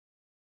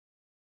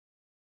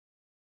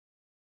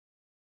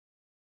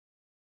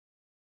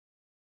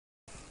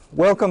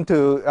Welcome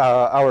to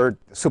our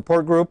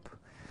support group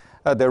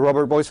at the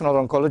Robert Boyson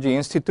Oncology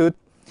Institute.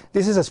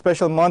 This is a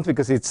special month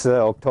because it's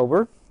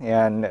October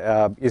and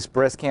it's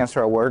Breast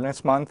Cancer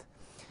Awareness Month.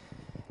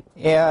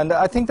 And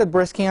I think that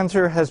breast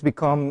cancer has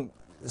become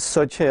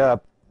such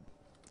an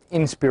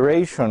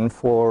inspiration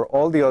for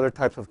all the other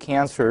types of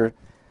cancer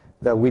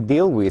that we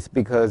deal with,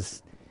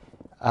 because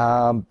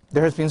there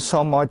has been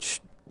so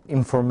much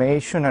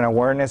information and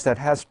awareness that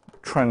has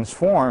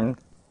transformed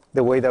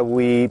the way that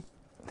we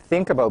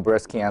think about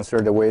breast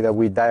cancer, the way that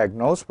we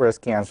diagnose breast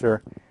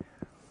cancer,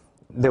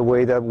 the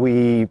way that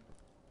we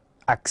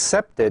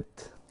accept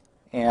it.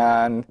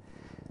 And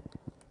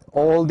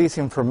all this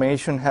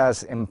information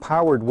has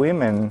empowered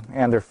women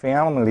and their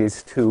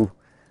families to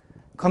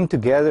come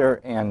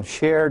together and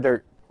share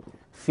their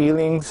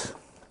feelings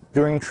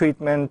during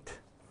treatment,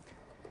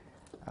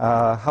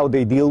 how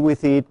they deal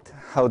with it,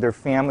 how their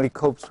family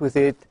copes with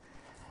it,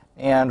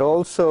 and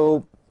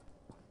also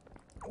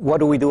what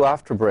do we do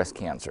after breast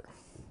cancer.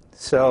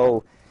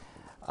 So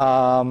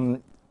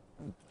I've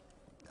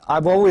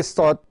always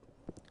thought,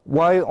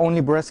 why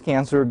only breast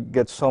cancer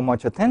gets so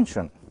much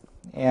attention?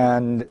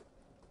 And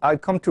I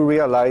come to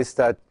realize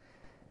that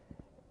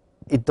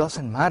it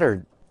doesn't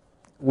matter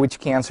which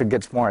cancer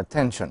gets more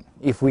attention.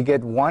 If we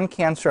get one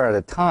cancer at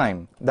a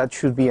time, that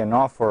should be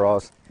enough for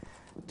us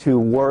to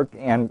work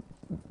and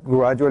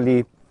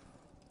gradually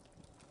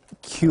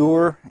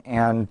cure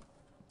and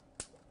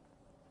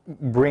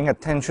bring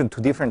attention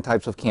to different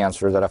types of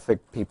cancer that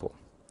affect people.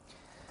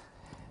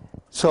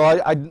 So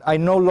I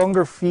no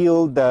longer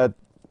feel that,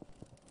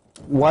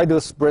 why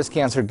does breast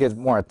cancer get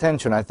more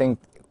attention? I think,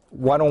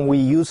 why don't we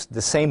use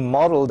the same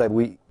model that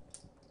we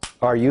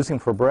are using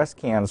for breast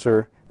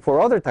cancer for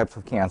other types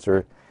of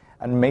cancer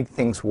and make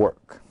things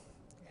work?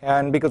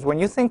 And because when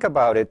you think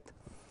about it,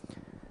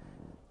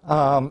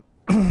 the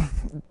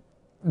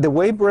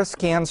way breast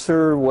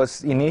cancer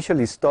was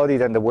initially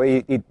studied and the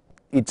way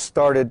it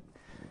started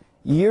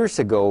years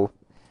ago,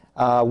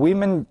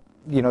 women,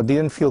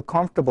 didn't feel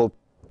comfortable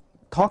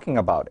talking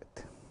about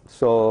it.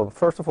 So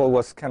first of all, it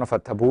was kind of a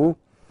taboo,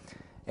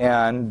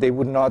 and they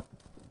would not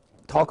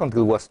talk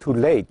until it was too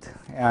late.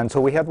 And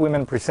so we had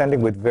women presenting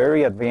with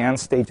very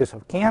advanced stages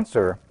of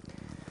cancer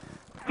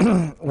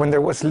when there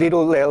was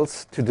little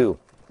else to do.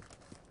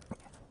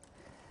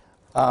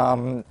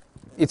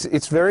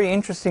 It's very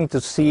interesting to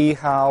see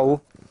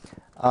how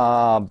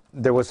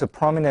there was a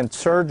prominent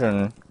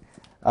surgeon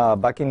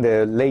back in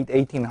the late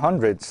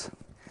 1800s,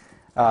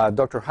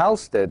 Dr.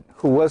 Halsted,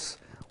 who was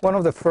one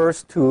of the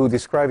first to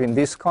describe in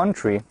this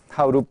country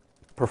how to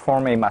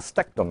perform a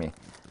mastectomy.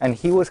 And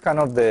he was kind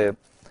of the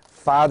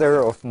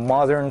father of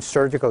modern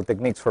surgical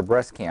techniques for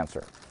breast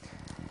cancer.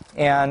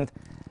 And,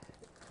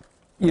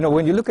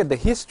 when you look at the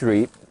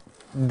history,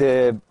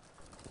 the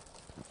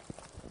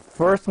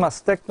first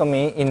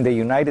mastectomy in the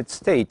United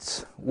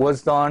States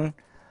was done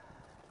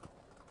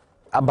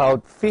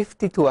about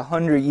 50 to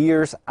 100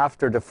 years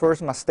after the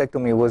first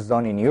mastectomy was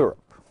done in Europe.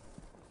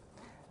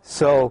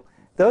 So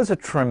there was a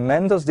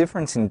tremendous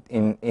difference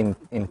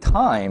in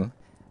time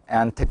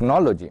and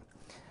technology.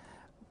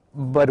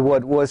 But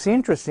what was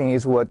interesting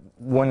is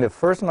when the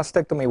first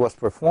mastectomy was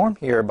performed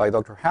here by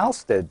Dr.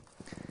 Halsted,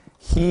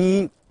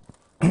 he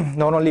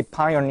not only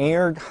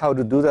pioneered how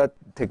to do that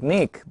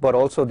technique, but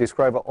also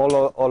described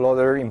all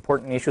other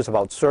important issues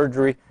about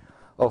surgery,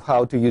 of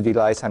how to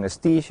utilize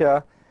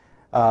anesthesia,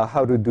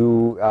 how to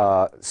do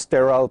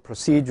sterile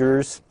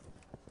procedures,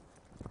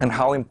 and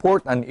how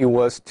important it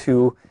was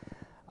to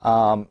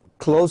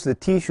close the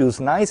tissues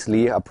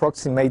nicely,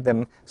 approximate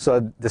them so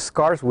that the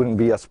scars wouldn't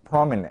be as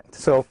prominent.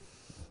 So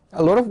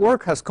a lot of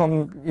work has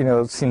come,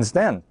 since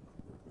then.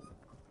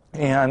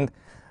 And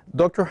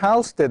Dr.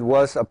 Halsted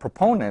was a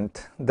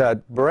proponent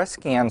that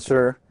breast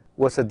cancer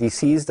was a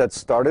disease that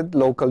started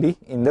locally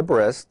in the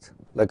breast,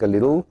 like a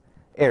little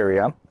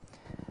area,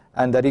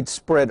 and that it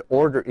spread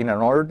in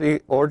an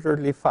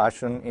orderly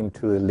fashion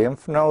into the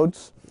lymph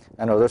nodes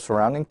and other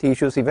surrounding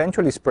tissues,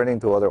 eventually spreading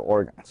to other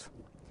organs.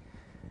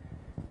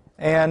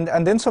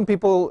 And then some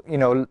people,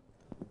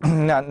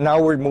 now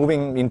we're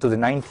moving into the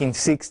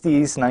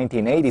 1960s,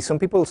 1980s, some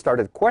people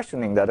started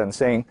questioning that and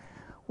saying,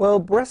 well,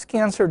 breast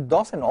cancer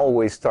doesn't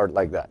always start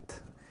like that.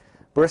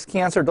 Breast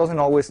cancer doesn't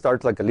always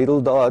start like a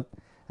little dot,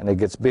 and it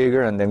gets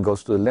bigger and then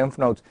goes to the lymph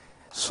nodes.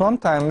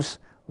 Sometimes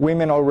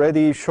women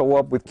already show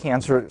up with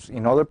cancers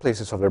in other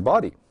places of their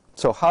body.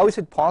 So how is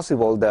it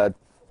possible that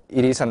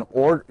it is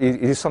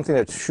something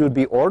that should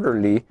be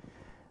orderly,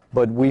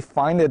 but we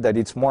find that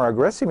it's more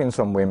aggressive in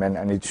some women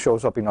and it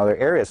shows up in other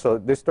areas? So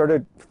they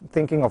started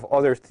thinking of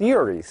other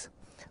theories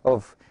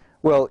of,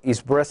 well, is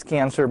breast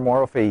cancer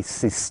more of a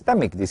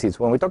systemic disease?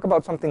 When we talk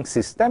about something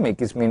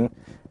systemic, it means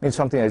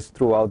something that's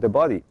throughout the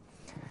body.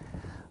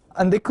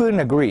 And they couldn't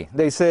agree.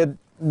 They said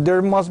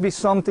there must be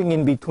something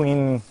in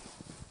between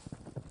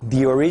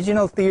the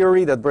original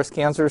theory that breast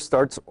cancer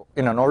starts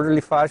in an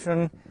orderly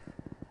fashion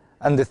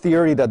and the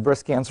theory that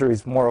breast cancer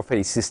is more of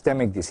a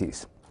systemic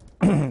disease.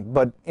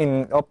 But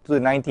up to the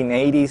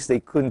 1980s, they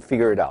couldn't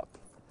figure it out.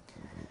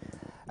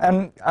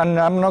 And I'm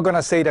not going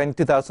to say that in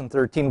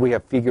 2013 we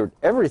have figured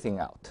everything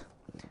out.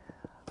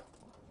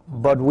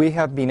 But we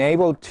have been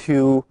able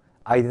to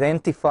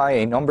identify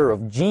a number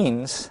of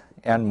genes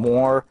and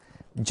more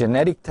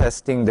genetic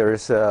testing.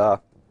 There's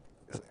a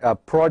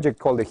project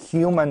called the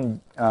Human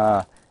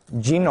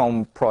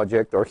Genome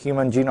Project or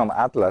Human Genome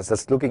Atlas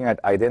that's looking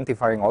at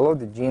identifying all of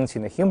the genes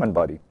in the human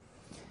body.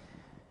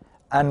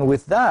 And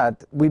with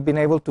that, we've been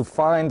able to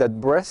find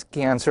that breast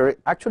cancer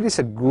actually is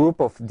a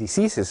group of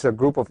diseases, a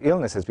group of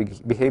illnesses,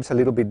 behaves a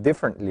little bit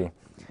differently.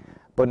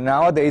 But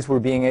nowadays, we're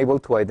being able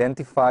to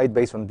identify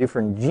based on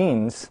different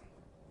genes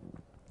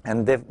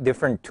and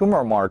different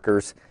tumor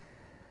markers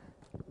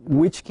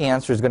which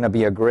cancer is going to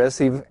be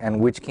aggressive and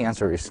which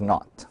cancer is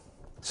not.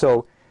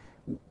 So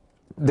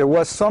there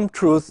was some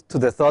truth to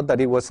the thought that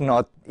it was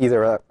not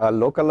either a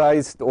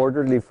localized,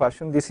 orderly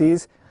fashion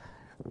disease,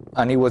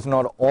 and it was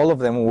not all of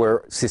them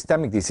were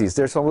systemic disease.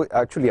 There's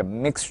actually a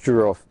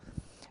mixture of,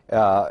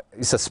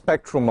 it's a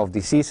spectrum of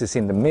diseases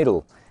in the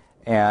middle.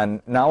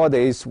 And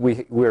nowadays,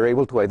 we're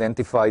able to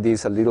identify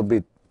these a little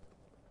bit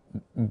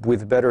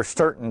with better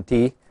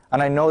certainty.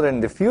 And I know that in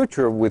the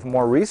future, with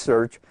more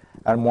research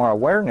and more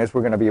awareness,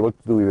 we're going to be able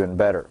to do even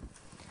better.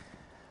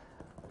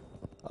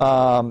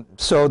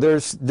 So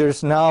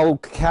there's now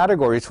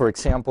categories, for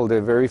example,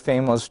 the very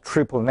famous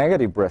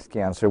triple-negative breast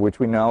cancer, which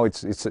we know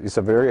it's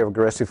a very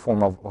aggressive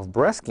form of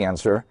breast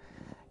cancer.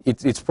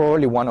 It's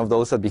probably one of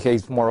those that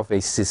behaves more of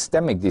a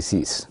systemic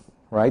disease,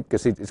 right?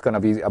 Because it's going to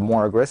be a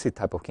more aggressive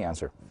type of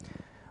cancer.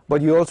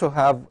 But you also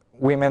have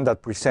women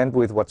that present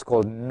with what's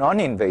called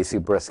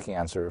non-invasive breast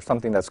cancer,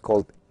 something that's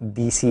called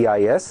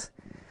DCIS,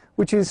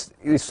 which is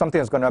something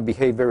that's going to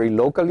behave very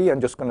locally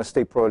and just going to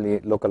stay probably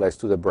localized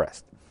to the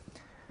breast.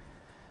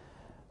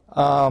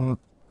 In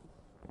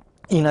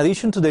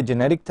addition to the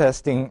genetic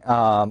testing,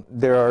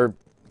 there are,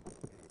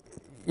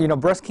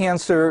 breast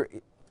cancer,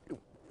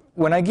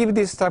 when I give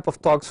these type of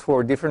talks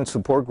for different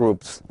support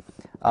groups,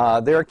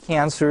 there are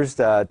cancers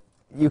that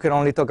you can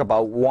only talk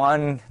about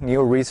one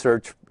new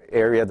research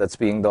area that's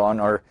being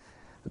done or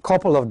a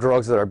couple of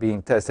drugs that are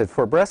being tested.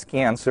 For breast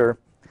cancer,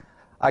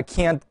 I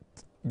can't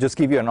just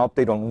give you an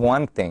update on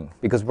one thing,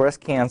 because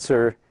breast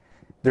cancer,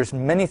 there's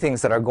many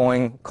things that are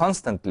going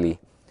constantly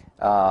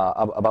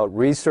about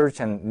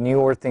research and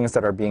newer things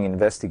that are being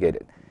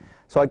investigated.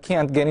 So I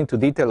can't get into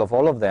detail of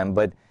all of them,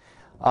 but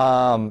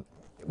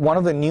one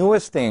of the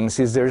newest things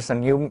is there's a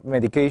new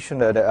medication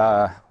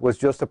that was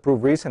just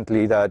approved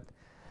recently that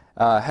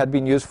had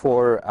been used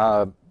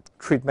for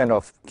treatment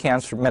of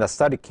cancer,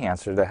 metastatic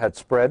cancer that had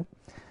spread.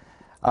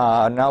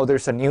 Now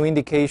there's a new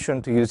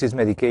indication to use this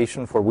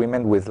medication for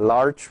women with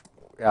large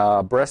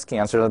breast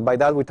cancer. And by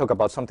that we talk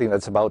about something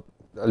that's about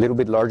a little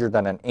bit larger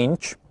than an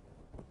inch,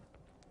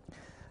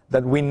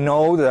 that we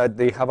know that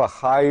they have a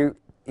high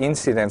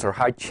incidence or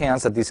high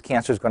chance that this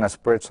cancer is going to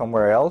spread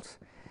somewhere else.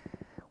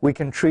 We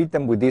can treat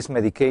them with this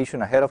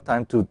medication ahead of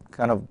time to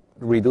kind of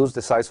reduce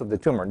the size of the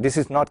tumor. This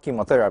is not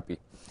chemotherapy.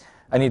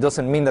 And it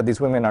doesn't mean that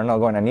these women are not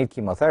going to need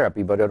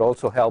chemotherapy, but it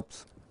also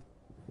helps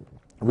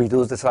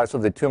reduce the size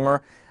of the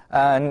tumor.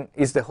 And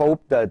it's the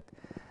hope that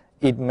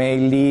it may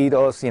lead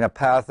us in a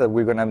path that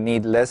we're going to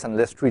need less and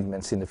less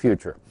treatments in the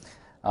future.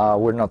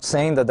 We're not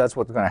saying that that's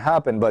what's going to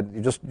happen,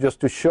 but just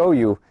to show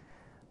you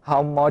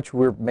how much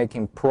we're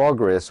making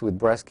progress with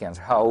breast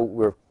cancer, how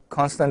we're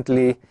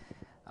constantly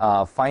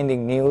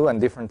finding new and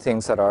different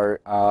things that are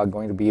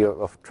going to be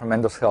of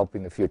tremendous help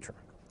in the future.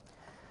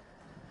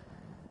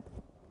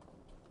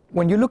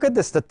 When you look at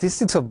the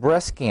statistics of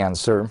breast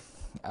cancer,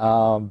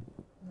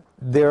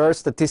 there are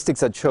statistics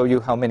that show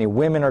you how many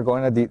women are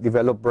going to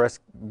develop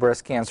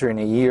breast cancer in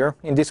a year.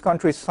 In this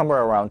country,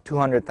 somewhere around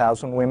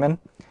 200,000 women,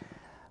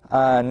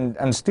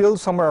 and still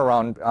somewhere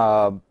around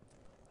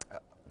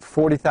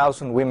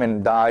 40,000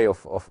 women die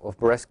of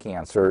breast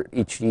cancer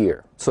each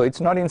year. So it's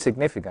not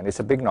insignificant. It's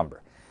a big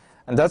number.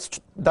 And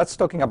that's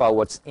talking about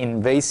what's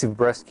invasive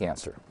breast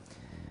cancer.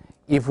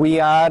 If we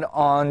add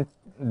on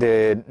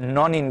the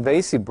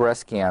non-invasive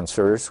breast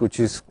cancers, which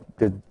is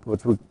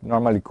what we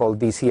normally call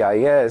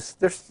DCIS,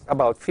 there's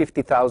about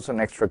 50,000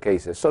 extra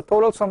cases. So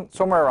total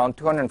somewhere around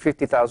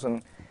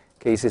 250,000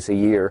 cases a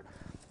year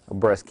of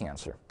breast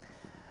cancer.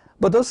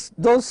 But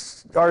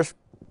those are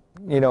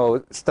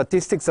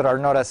statistics that are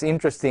not as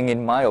interesting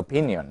in my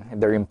opinion.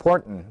 They're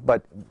important.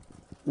 But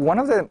one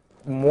of the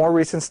more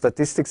recent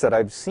statistics that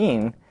I've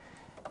seen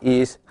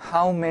is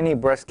how many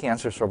breast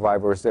cancer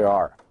survivors there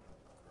are.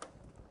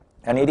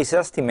 And it is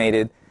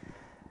estimated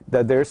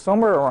that there's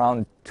somewhere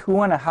around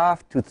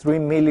 2.5 to 3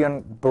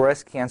 million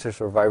breast cancer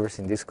survivors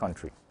in this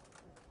country.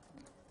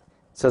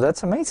 So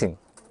that's amazing.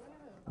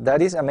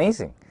 That is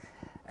amazing.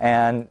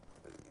 And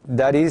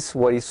that is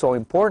what is so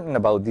important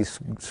about these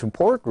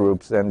support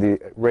groups and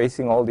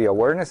raising all the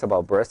awareness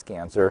about breast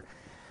cancer,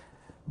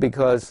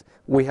 because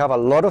we have a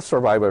lot of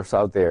survivors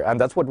out there, and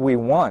that's what we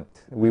want.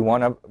 We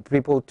want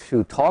people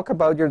to talk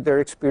about their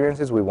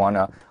experiences. We want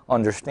to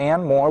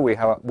understand more. We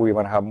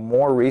want to have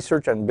more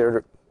research and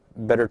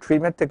better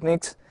treatment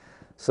techniques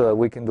so that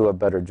we can do a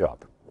better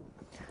job.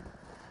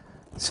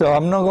 So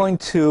I'm not going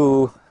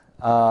to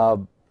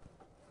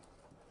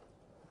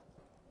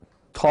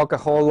talk a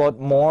whole lot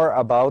more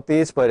about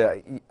this,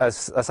 but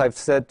as I've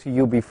said to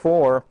you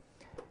before,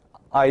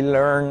 I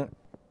learn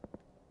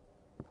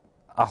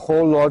a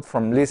whole lot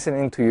from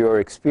listening to your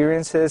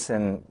experiences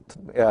and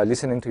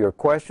listening to your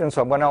questions.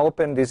 So I'm going to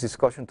open this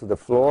discussion to the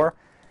floor.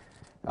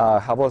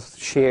 Have us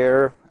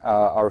share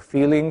our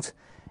feelings,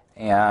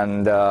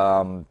 and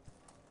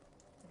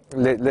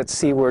let's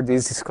see where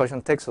this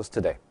discussion takes us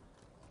today.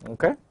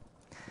 Okay?